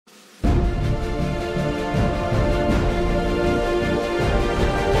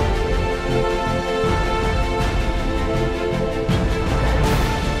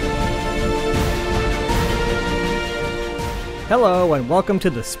Hello and welcome to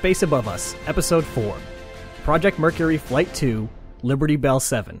The Space Above Us, Episode 4, Project Mercury Flight 2, Liberty Bell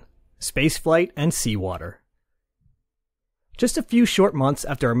 7, Spaceflight and Seawater. Just a few short months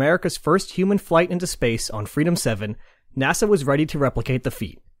after America's first human flight into space on Freedom 7, NASA was ready to replicate the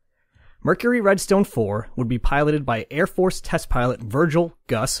feat. Mercury Redstone 4 would be piloted by Air Force test pilot Virgil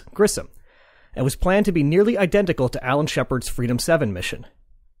Gus Grissom, and was planned to be nearly identical to Alan Shepard's Freedom 7 mission.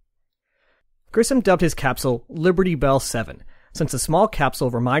 Grissom dubbed his capsule Liberty Bell 7, since the small capsule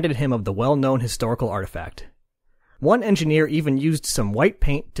reminded him of the well-known historical artifact. One engineer even used some white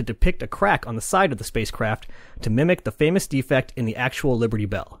paint to depict a crack on the side of the spacecraft to mimic the famous defect in the actual Liberty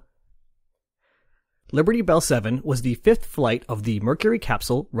Bell. Liberty Bell 7 was the fifth flight of the Mercury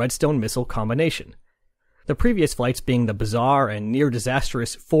capsule Redstone missile combination, the previous flights being the bizarre and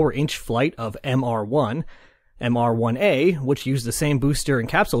near-disastrous 4-inch flight of MR-1, MR-1A, which used the same booster and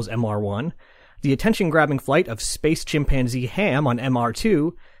capsule as MR-1, the attention-grabbing flight of Space Chimpanzee Ham on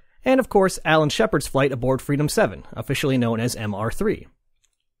MR-2, and of course Alan Shepard's flight aboard Freedom 7, officially known as MR-3.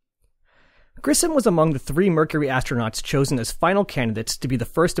 Grissom was among the 3 Mercury astronauts chosen as final candidates to be the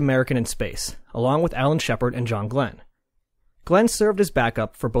first American in space, along with Alan Shepard and John Glenn. Glenn served as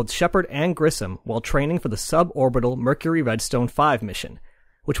backup for both Shepard and Grissom while training for the suborbital Mercury Redstone 5 mission,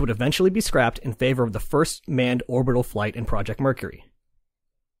 which would eventually be scrapped in favor of the first manned orbital flight in Project Mercury.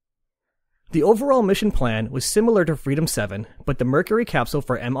 The overall mission plan was similar to Freedom 7, but the Mercury capsule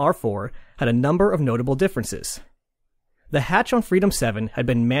for MR4 had a number of notable differences. The hatch on Freedom 7 had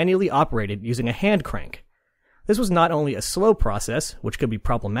been manually operated using a hand crank. This was not only a slow process, which could be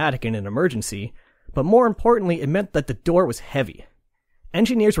problematic in an emergency, but more importantly, it meant that the door was heavy.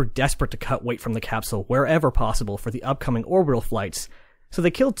 Engineers were desperate to cut weight from the capsule wherever possible for the upcoming orbital flights, so they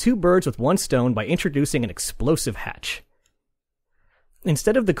killed 2 birds with 1 stone by introducing an explosive hatch.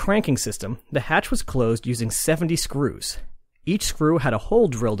 Instead of the cranking system, the hatch was closed using 70 screws. Each screw had a hole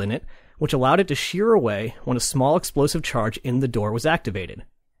drilled in it, which allowed it to shear away when a small explosive charge in the door was activated.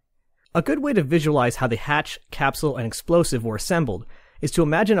 A good way to visualize how the hatch, capsule, and explosive were assembled is to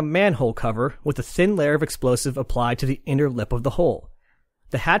imagine a manhole cover with a thin layer of explosive applied to the inner lip of the hole.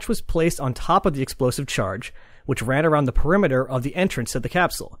 The hatch was placed on top of the explosive charge, which ran around the perimeter of the entrance to the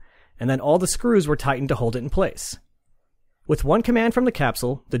capsule, and then all the screws were tightened to hold it in place. With one command from the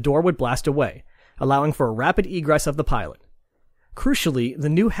capsule, the door would blast away, allowing for a rapid egress of the pilot. Crucially, the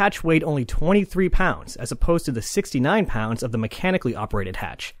new hatch weighed only 23 pounds, as opposed to the 69 pounds of the mechanically operated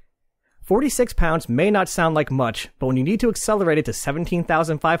hatch. 46 pounds may not sound like much, but when you need to accelerate it to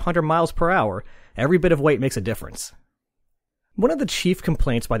 17,500 miles per hour, every bit of weight makes a difference. One of the chief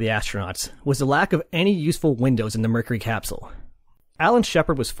complaints by the astronauts was the lack of any useful windows in the Mercury capsule. Alan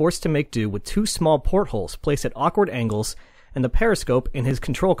Shepard was forced to make do with 2 small portholes placed at awkward angles and the periscope in his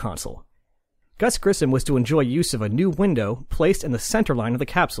control console. Gus Grissom was to enjoy use of a new window placed in the center line of the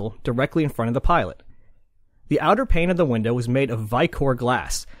capsule directly in front of the pilot. The outer pane of the window was made of Vicor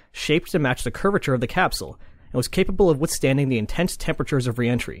glass, shaped to match the curvature of the capsule, and was capable of withstanding the intense temperatures of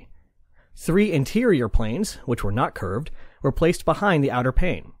re-entry. 3 interior planes, which were not curved, were placed behind the outer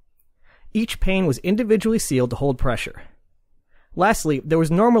pane. Each pane was individually sealed to hold pressure. Lastly, there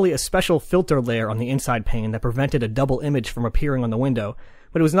was normally a special filter layer on the inside pane that prevented a double image from appearing on the window,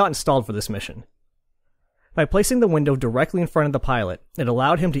 but it was not installed for this mission. By placing the window directly in front of the pilot, it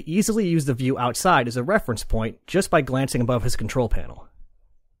allowed him to easily use the view outside as a reference point just by glancing above his control panel.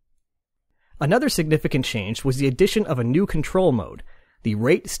 Another significant change was the addition of a new control mode, the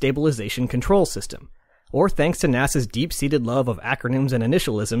Rate Stabilization Control System, or thanks to NASA's deep-seated love of acronyms and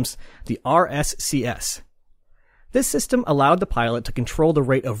initialisms, the RSCS. This system allowed the pilot to control the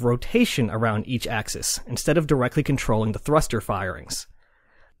rate of rotation around each axis, instead of directly controlling the thruster firings.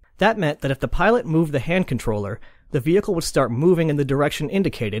 That meant that if the pilot moved the hand controller, the vehicle would start moving in the direction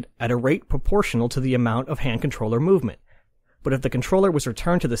indicated at a rate proportional to the amount of hand controller movement. But if the controller was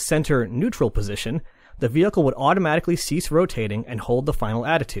returned to the center neutral position, the vehicle would automatically cease rotating and hold the final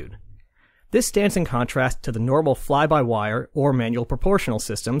attitude. This stands in contrast to the normal fly-by-wire or manual proportional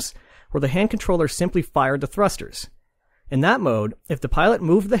systems, where the hand controller simply fired the thrusters. In that mode, if the pilot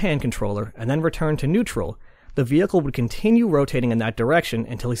moved the hand controller and then returned to neutral, the vehicle would continue rotating in that direction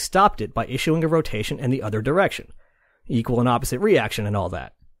until he stopped it by issuing a rotation in the other direction. Equal and opposite reaction and all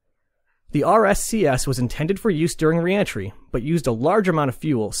that. The RSCS was intended for use during re-entry, but used a large amount of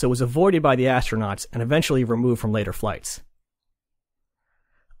fuel, so was avoided by the astronauts and eventually removed from later flights.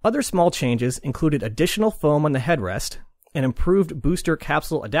 Other small changes included additional foam on the headrest, an improved booster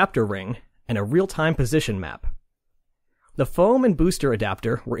capsule adapter ring, and a real-time position map. The foam and booster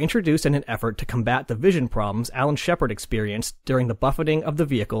adapter were introduced in an effort to combat the vision problems Alan Shepard experienced during the buffeting of the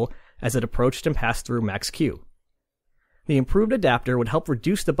vehicle as it approached and passed through Max Q. The improved adapter would help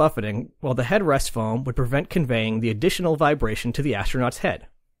reduce the buffeting, while the headrest foam would prevent conveying the additional vibration to the astronaut's head.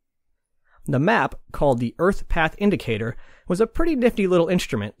 The map, called the Earth Path Indicator, was a pretty nifty little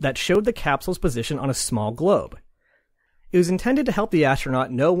instrument that showed the capsule's position on a small globe. It was intended to help the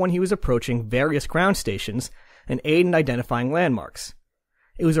astronaut know when he was approaching various ground stations and aid in identifying landmarks.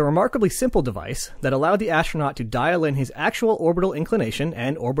 It was a remarkably simple device that allowed the astronaut to dial in his actual orbital inclination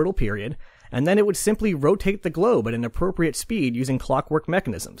and orbital period, and then it would simply rotate the globe at an appropriate speed using clockwork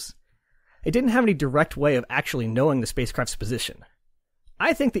mechanisms. It didn't have any direct way of actually knowing the spacecraft's position.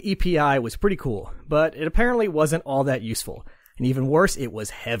 I think the EPI was pretty cool, but it apparently wasn't all that useful, and even worse, it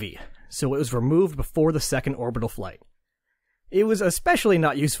was heavy, so it was removed before the second orbital flight. It was especially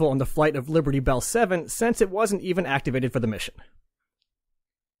not useful on the flight of Liberty Bell 7 since it wasn't even activated for the mission.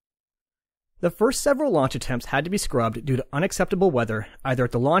 The first several launch attempts had to be scrubbed due to unacceptable weather either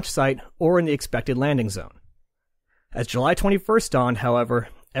at the launch site or in the expected landing zone. As July 21st dawned, however,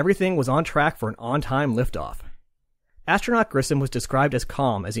 everything was on track for an on-time liftoff. Astronaut Grissom was described as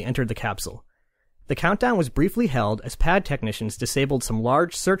calm as he entered the capsule. The countdown was briefly held as pad technicians disabled some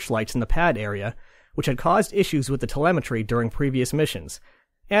large searchlights in the pad area, which had caused issues with the telemetry during previous missions,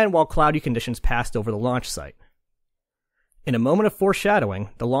 and while cloudy conditions passed over the launch site. In a moment of foreshadowing,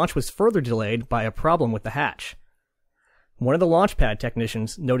 the launch was further delayed by a problem with the hatch. One of the launch pad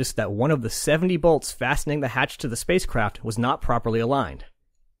technicians noticed that one of the 70 bolts fastening the hatch to the spacecraft was not properly aligned.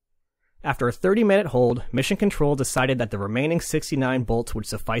 After a 30-minute hold, Mission Control decided that the remaining 69 bolts would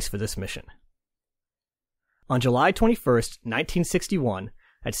suffice for this mission. On July 21st, 1961,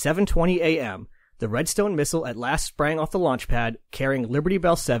 at 7:20 a.m., the Redstone missile at last sprang off the launch pad, carrying Liberty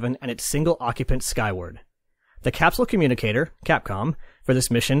Bell 7 and its single occupant skyward. The capsule communicator, Capcom, for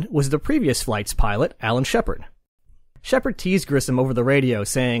this mission was the previous flight's pilot, Alan Shepard. Shepard teased Grissom over the radio,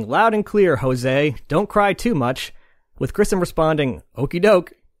 saying, "Loud and clear, Jose, don't cry too much," with Grissom responding, "Okie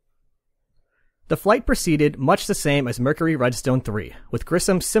doke." The flight proceeded much the same as Mercury Redstone 3, with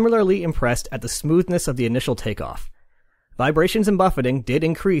Grissom similarly impressed at the smoothness of the initial takeoff. Vibrations and buffeting did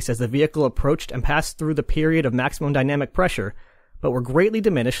increase as the vehicle approached and passed through the period of maximum dynamic pressure, but were greatly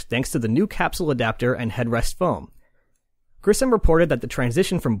diminished thanks to the new capsule adapter and headrest foam. Grissom reported that the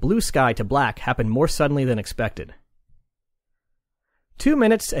transition from blue sky to black happened more suddenly than expected. 2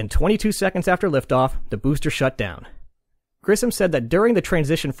 minutes and 22 seconds after liftoff, the booster shut down. Grissom said that during the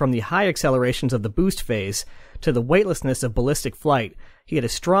transition from the high accelerations of the boost phase to the weightlessness of ballistic flight, he had a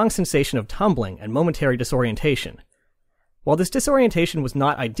strong sensation of tumbling and momentary disorientation. While this disorientation was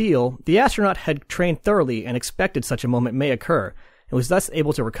not ideal, the astronaut had trained thoroughly and expected such a moment may occur, and was thus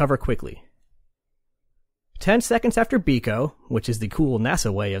able to recover quickly. 10 seconds after BECO, which is the cool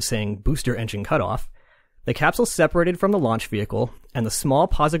NASA way of saying booster engine cutoff, the capsule separated from the launch vehicle, and the small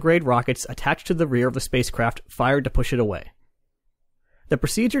posigrade rockets attached to the rear of the spacecraft fired to push it away. The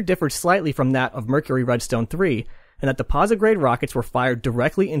procedure differed slightly from that of Mercury Redstone 3, in that the posigrade rockets were fired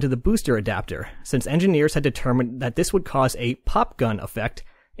directly into the booster adapter, since engineers had determined that this would cause a pop gun effect,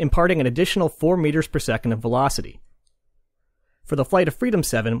 imparting an additional 4 meters per second of velocity. For the flight of Freedom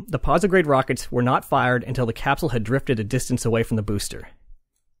 7, the posigrade rockets were not fired until the capsule had drifted a distance away from the booster.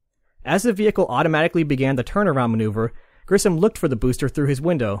 As the vehicle automatically began the turnaround maneuver, Grissom looked for the booster through his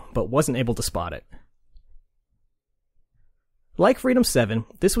window, but wasn't able to spot it. Like Freedom 7,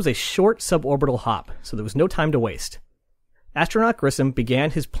 this was a short suborbital hop, so there was no time to waste. Astronaut Grissom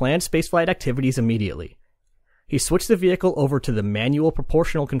began his planned spaceflight activities immediately. He switched the vehicle over to the manual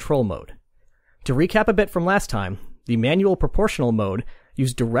proportional control mode. To recap a bit from last time, the manual proportional mode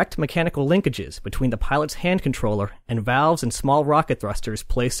used direct mechanical linkages between the pilot's hand controller and valves and small rocket thrusters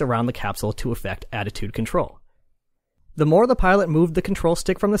placed around the capsule to effect attitude control. The more the pilot moved the control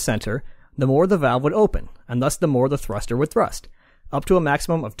stick from the center, the more the valve would open, and thus the more the thruster would thrust, up to a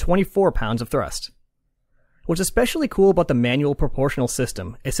maximum of 24 pounds of thrust. What's especially cool about the manual proportional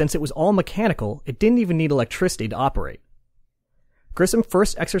system is since it was all mechanical, it didn't even need electricity to operate. Grissom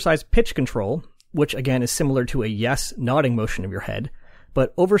first exercised pitch control, which again is similar to a yes nodding motion of your head,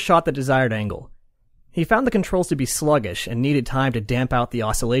 but overshot the desired angle. He found the controls to be sluggish and needed time to damp out the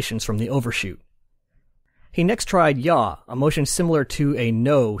oscillations from the overshoot. He next tried yaw, a motion similar to a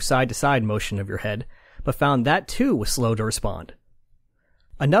no side-to-side motion of your head, but found that too was slow to respond.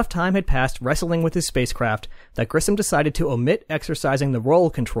 Enough time had passed wrestling with his spacecraft that Grissom decided to omit exercising the roll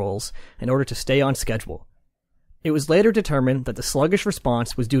controls in order to stay on schedule. It was later determined that the sluggish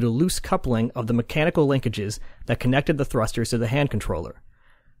response was due to loose coupling of the mechanical linkages that connected the thrusters to the hand controller.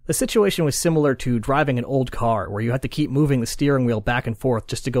 The situation was similar to driving an old car, where you had to keep moving the steering wheel back and forth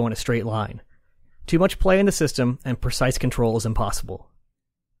just to go in a straight line. Too much play in the system, and precise control is impossible.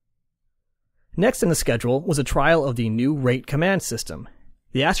 Next in the schedule was a trial of the new rate command system.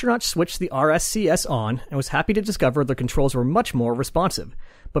 The astronauts switched the RSCS on and was happy to discover the controls were much more responsive,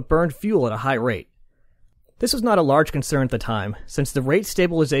 but burned fuel at a high rate. This was not a large concern at the time, since the rate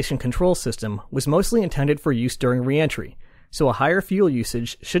stabilization control system was mostly intended for use during re-entry, so a higher fuel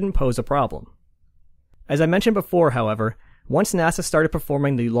usage shouldn't pose a problem. As I mentioned before, however, once NASA started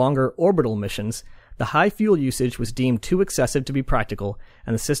performing the longer orbital missions, the high fuel usage was deemed too excessive to be practical,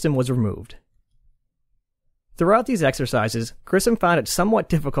 and the system was removed. Throughout these exercises, Grissom found it somewhat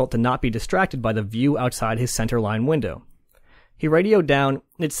difficult to not be distracted by the view outside his centerline window. He radioed down,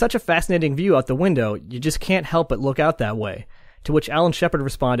 "It's such a fascinating view out the window, you just can't help but look out that way," to which Alan Shepard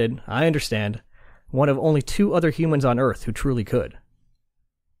responded, "I understand," one of only 2 other humans on Earth who truly could.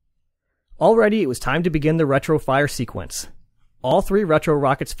 Already it was time to begin the retro fire sequence. All 3 retro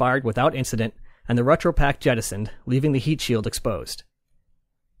rockets fired without incident, and the retro pack jettisoned, leaving the heat shield exposed.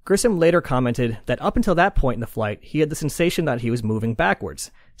 Grissom later commented that up until that point in the flight, he had the sensation that he was moving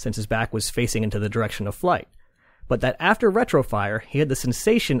backwards, since his back was facing into the direction of flight, but that after retrofire, he had the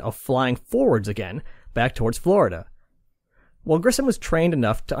sensation of flying forwards again, back towards Florida. While Grissom was trained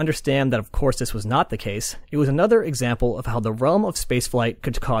enough to understand that of course this was not the case, it was another example of how the realm of spaceflight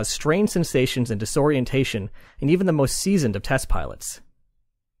could cause strange sensations and disorientation in even the most seasoned of test pilots.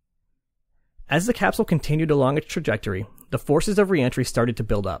 As the capsule continued along its trajectory, the forces of re-entry started to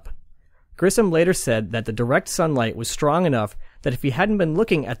build up. Grissom later said that the direct sunlight was strong enough that if he hadn't been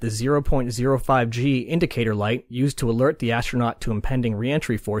looking at the 0.05 G indicator light used to alert the astronaut to impending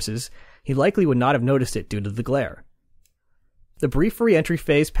re-entry forces, he likely would not have noticed it due to the glare. The brief re-entry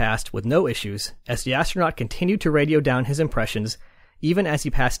phase passed with no issues, as the astronaut continued to radio down his impressions, even as he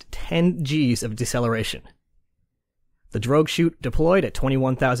passed 10 Gs of deceleration. The drogue chute deployed at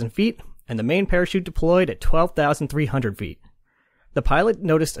 21,000 feet, and the main parachute deployed at 12,300 feet. The pilot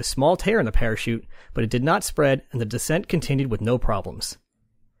noticed a small tear in the parachute, but it did not spread, and the descent continued with no problems.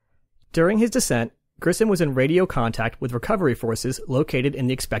 During his descent, Grissom was in radio contact with recovery forces located in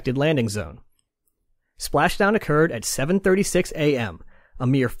the expected landing zone. Splashdown occurred at 7:36 a.m., a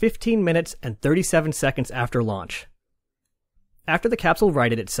mere 15 minutes and 37 seconds after launch. After the capsule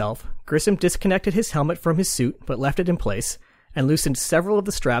righted itself, Grissom disconnected his helmet from his suit but left it in place, and loosened several of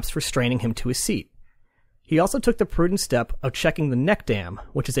the straps restraining him to his seat. He also took the prudent step of checking the neck dam,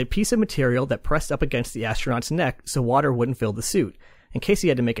 which is a piece of material that pressed up against the astronaut's neck so water wouldn't fill the suit, in case he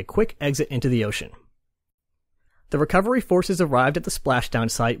had to make a quick exit into the ocean. The recovery forces arrived at the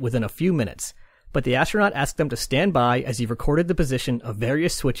splashdown site within a few minutes, but the astronaut asked them to stand by as he recorded the position of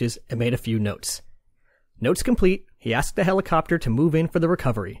various switches and made a few notes. Notes complete, he asked the helicopter to move in for the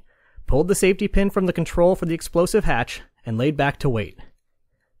recovery, pulled the safety pin from the control for the explosive hatch, and laid back to wait.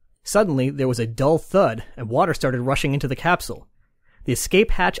 Suddenly, there was a dull thud, and water started rushing into the capsule. The escape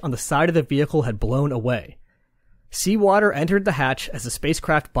hatch on the side of the vehicle had blown away. Seawater entered the hatch as the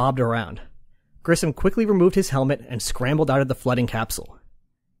spacecraft bobbed around. Grissom quickly removed his helmet and scrambled out of the flooding capsule.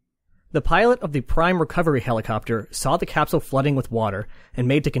 The pilot of the prime recovery helicopter saw the capsule flooding with water and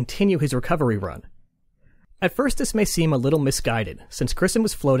made to continue his recovery run. At first this may seem a little misguided, since Grissom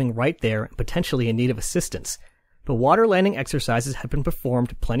was floating right there and potentially in need of assistance, but water landing exercises had been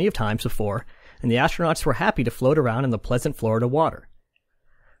performed plenty of times before, and the astronauts were happy to float around in the pleasant Florida water.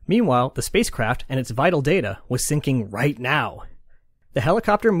 Meanwhile, the spacecraft and its vital data was sinking right now. The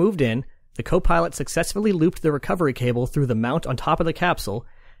helicopter moved in, the co-pilot successfully looped the recovery cable through the mount on top of the capsule,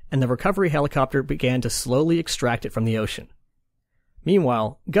 and the recovery helicopter began to slowly extract it from the ocean.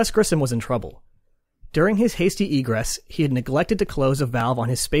 Meanwhile, Gus Grissom was in trouble. During his hasty egress, he had neglected to close a valve on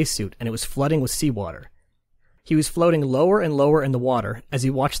his spacesuit, and it was flooding with seawater. He was floating lower and lower in the water as he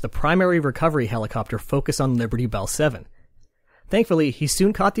watched the primary recovery helicopter focus on Liberty Bell 7. Thankfully, he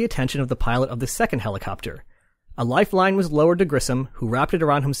soon caught the attention of the pilot of the second helicopter. A lifeline was lowered to Grissom, who wrapped it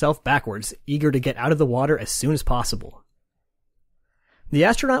around himself backwards, eager to get out of the water as soon as possible. The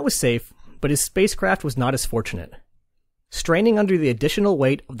astronaut was safe, but his spacecraft was not as fortunate. Straining under the additional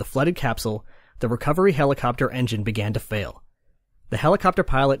weight of the flooded capsule, the recovery helicopter engine began to fail. The helicopter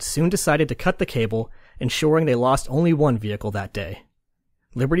pilot soon decided to cut the cable, ensuring they lost only one vehicle that day.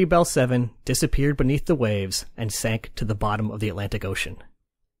 Liberty Bell 7 disappeared beneath the waves and sank to the bottom of the Atlantic Ocean.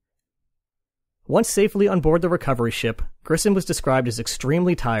 Once safely on board the recovery ship, Grissom was described as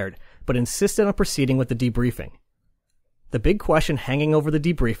extremely tired, but insisted on proceeding with the debriefing. The big question hanging over the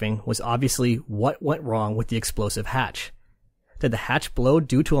debriefing was obviously what went wrong with the explosive hatch. Did the hatch blow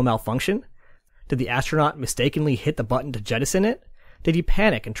due to a malfunction? Did the astronaut mistakenly hit the button to jettison it? Did he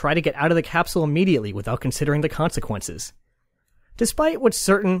panic and try to get out of the capsule immediately without considering the consequences? Despite what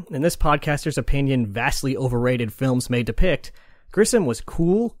certain, in this podcaster's opinion, vastly overrated films may depict, Grissom was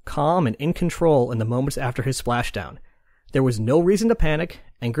cool, calm, and in control in the moments after his splashdown. There was no reason to panic,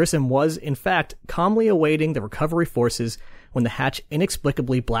 and Grissom was, in fact, calmly awaiting the recovery forces when the hatch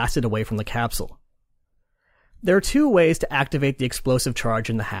inexplicably blasted away from the capsule. There are two ways to activate the explosive charge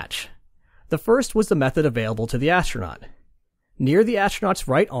in the hatch. The first was the method available to the astronaut. Near the astronaut's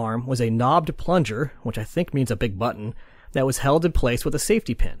right arm was a knobbed plunger, which I think means a big button, that was held in place with a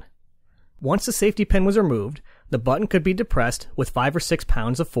safety pin. Once the safety pin was removed, the button could be depressed with 5 or 6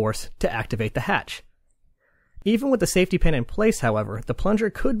 pounds of force to activate the hatch. Even with the safety pin in place, however, the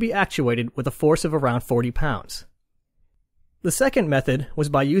plunger could be actuated with a force of around 40 pounds. The second method was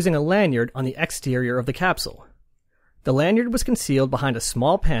by using a lanyard on the exterior of the capsule. The lanyard was concealed behind a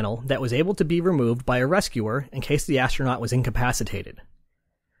small panel that was able to be removed by a rescuer in case the astronaut was incapacitated.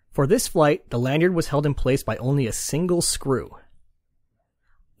 For this flight, the lanyard was held in place by only a single screw.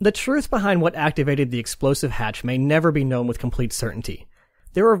 The truth behind what activated the explosive hatch may never be known with complete certainty.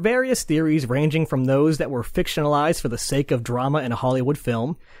 There are various theories ranging from those that were fictionalized for the sake of drama in a Hollywood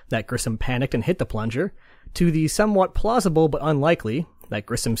film, that Grissom panicked and hit the plunger, to the somewhat plausible but unlikely, that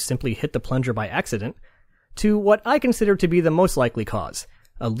Grissom simply hit the plunger by accident, to what I consider to be the most likely cause,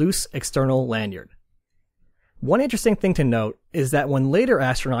 a loose external lanyard. One interesting thing to note is that when later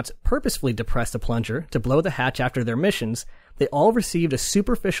astronauts purposefully depressed the plunger to blow the hatch after their missions, they all received a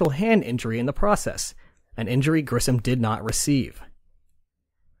superficial hand injury in the process, an injury Grissom did not receive.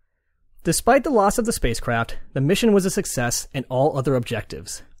 Despite the loss of the spacecraft, the mission was a success in all other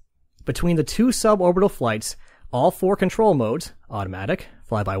objectives. Between the 2 suborbital flights, all 4 control modes, automatic,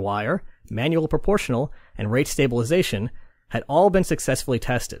 fly-by-wire, manual proportional, and rate stabilization, had all been successfully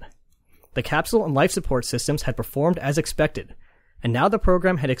tested. The capsule and life support systems had performed as expected, and now the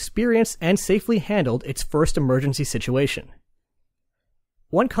program had experienced and safely handled its first emergency situation.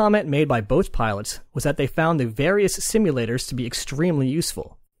 One comment made by both pilots was that they found the various simulators to be extremely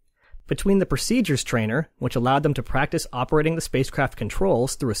useful. Between the procedures trainer, which allowed them to practice operating the spacecraft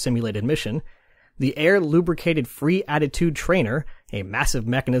controls through a simulated mission, the air-lubricated free attitude trainer, a massive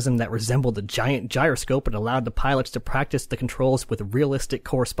mechanism that resembled a giant gyroscope and allowed the pilots to practice the controls with realistic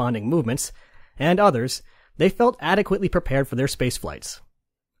corresponding movements, and others, they felt adequately prepared for their spaceflights.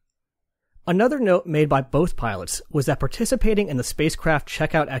 Another note made by both pilots was that participating in the spacecraft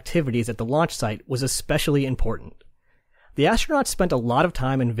checkout activities at the launch site was especially important. The astronauts spent a lot of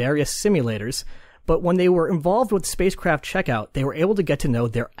time in various simulators, but when they were involved with spacecraft checkout, they were able to get to know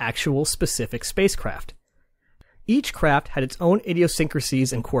their actual specific spacecraft. Each craft had its own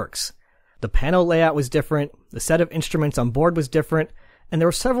idiosyncrasies and quirks. The panel layout was different, the set of instruments on board was different, and there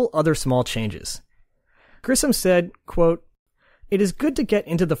were several other small changes. Grissom said, quote, "It is good to get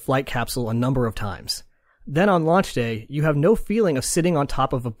into the flight capsule a number of times. Then on launch day, you have no feeling of sitting on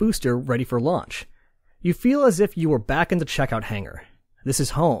top of a booster ready for launch. You feel as if you were back in the checkout hangar. This is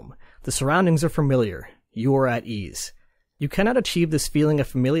home. The surroundings are familiar. You are at ease. You cannot achieve this feeling of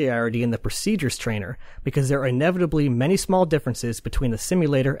familiarity in the procedures trainer because there are inevitably many small differences between the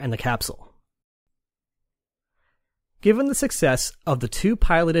simulator and the capsule." Given the success of the 2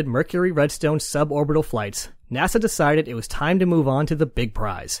 piloted Mercury Redstone suborbital flights, NASA decided it was time to move on to the big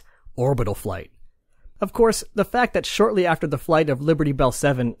prize, orbital flight. Of course, the fact that shortly after the flight of Liberty Bell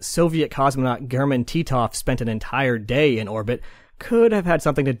 7, Soviet cosmonaut German Titov spent an entire day in orbit could have had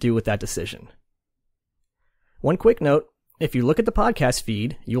something to do with that decision. One quick note, if you look at the podcast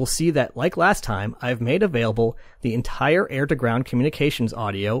feed, you will see that, like last time, I've made available the entire air-to-ground communications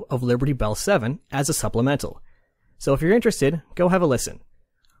audio of Liberty Bell 7 as a supplemental. So if you're interested, go have a listen.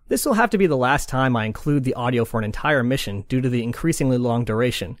 This will have to be the last time I include the audio for an entire mission due to the increasingly long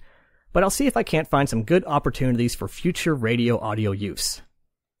duration, but I'll see if I can't find some good opportunities for future radio audio use.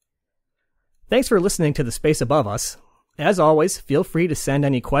 Thanks for listening to The Space Above Us. As always, feel free to send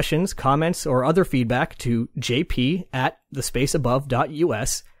any questions, comments, or other feedback to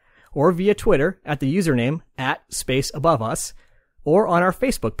jp@thespaceabove.us or via Twitter at the username @spaceaboveus or on our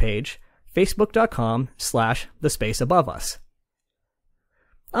Facebook page, facebook.com/thespaceaboveus.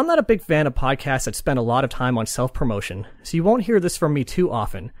 I'm not a big fan of podcasts that spend a lot of time on self-promotion, so you won't hear this from me too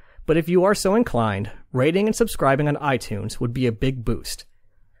often, but if you are so inclined, rating and subscribing on iTunes would be a big boost.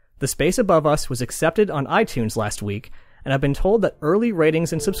 The Space Above Us was accepted on iTunes last week, and I've been told that early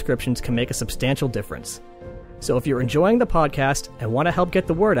ratings and subscriptions can make a substantial difference. So if you're enjoying the podcast and want to help get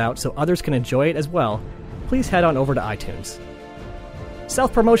the word out so others can enjoy it as well, please head on over to iTunes.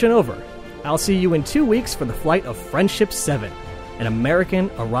 Self-promotion over. I'll see you in 2 weeks for the flight of Friendship 7. An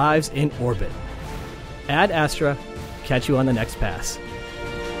American arrives in orbit. Ad Astra. Catch you on the next pass.